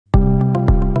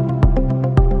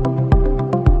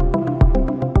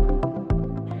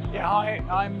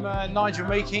Nigel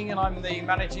Meeking, and I'm the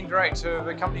Managing Director of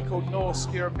a company called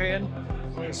Norsk European.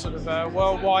 We're sort of a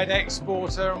worldwide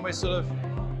exporter, and we're sort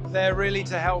of there really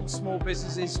to help small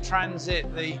businesses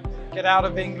get out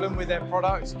of England with their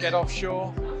products, get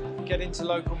offshore, get into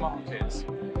local markets.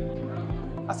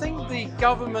 I think the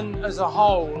government as a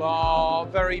whole are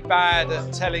very bad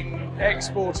at telling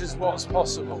exporters what's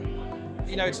possible.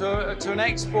 You know, to an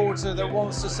exporter that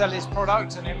wants to sell his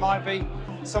product, and it might be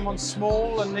someone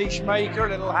small, a niche maker, a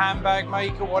little handbag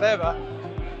maker, whatever,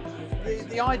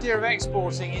 the idea of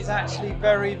exporting is actually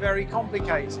very, very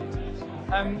complicated.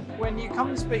 When you come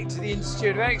and speak to the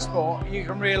Institute of Export, you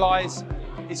can realise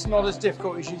it's not as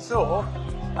difficult as you thought.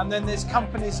 And then there's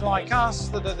companies like us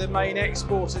that are the main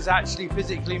exporters actually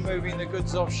physically moving the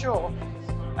goods offshore.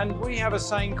 And we have a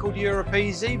saying called Europe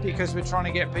Easy because we're trying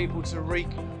to get people to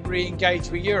re-engage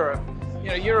with Europe. You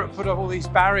know, Europe put up all these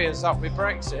barriers up with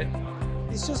Brexit.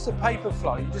 It's just a paper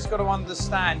flow. You just got to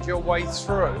understand your way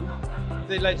through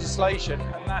the legislation,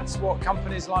 and that's what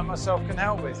companies like myself can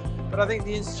help with. But I think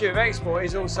the Institute of Export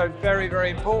is also very, very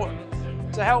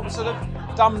important to help sort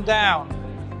of dumb down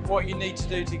what you need to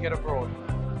do to get abroad.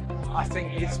 I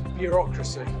think it's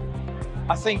bureaucracy.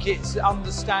 I think it's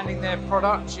understanding their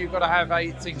products. You've got to have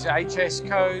things like HS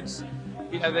codes.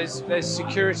 You know, there's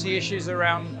security issues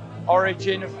around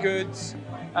origin of goods.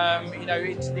 You know,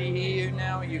 into the EU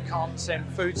now, you can't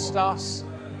send foodstuffs.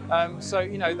 So,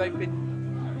 you know, they've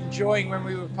been enjoying when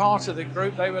we were part of the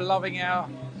group. They were loving our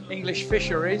English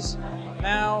fisheries.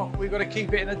 Now we've got to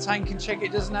keep it in a tank and check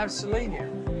it doesn't have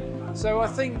selenium. So I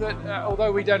think that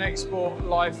although we don't export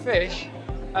live fish,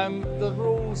 the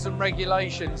rules and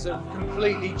regulations have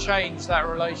completely changed that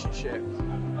relationship.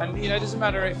 And you know, it doesn't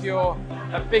matter if you're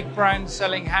a big brand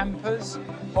selling hampers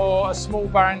or a small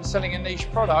brand selling a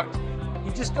niche product,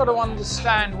 you just got to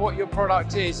understand what your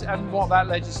product is and what that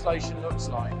legislation looks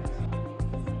like.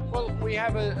 Well, we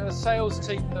have a sales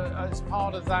team that as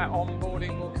part of that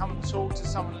onboarding will come talk to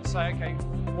someone and say, okay,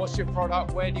 what's your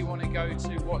product? Where do you want to go to?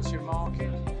 What's your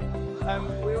market?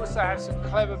 We also have some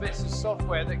clever bits of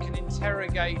software that can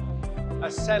interrogate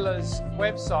a seller's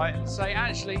website and say,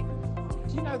 actually,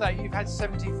 do you know that you've had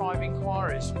 75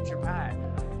 inquiries from Japan?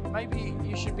 Maybe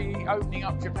you should be opening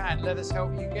up Japan. Let us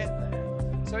help you get there.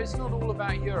 So it's not all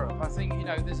about Europe. I think, you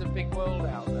know, there's a big world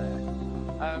out there.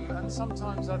 And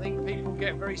sometimes I think people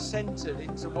get very centred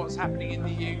into what's happening in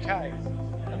the UK.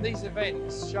 And these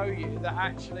events show you that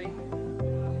actually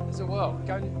there's a world.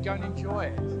 Go and enjoy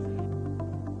it.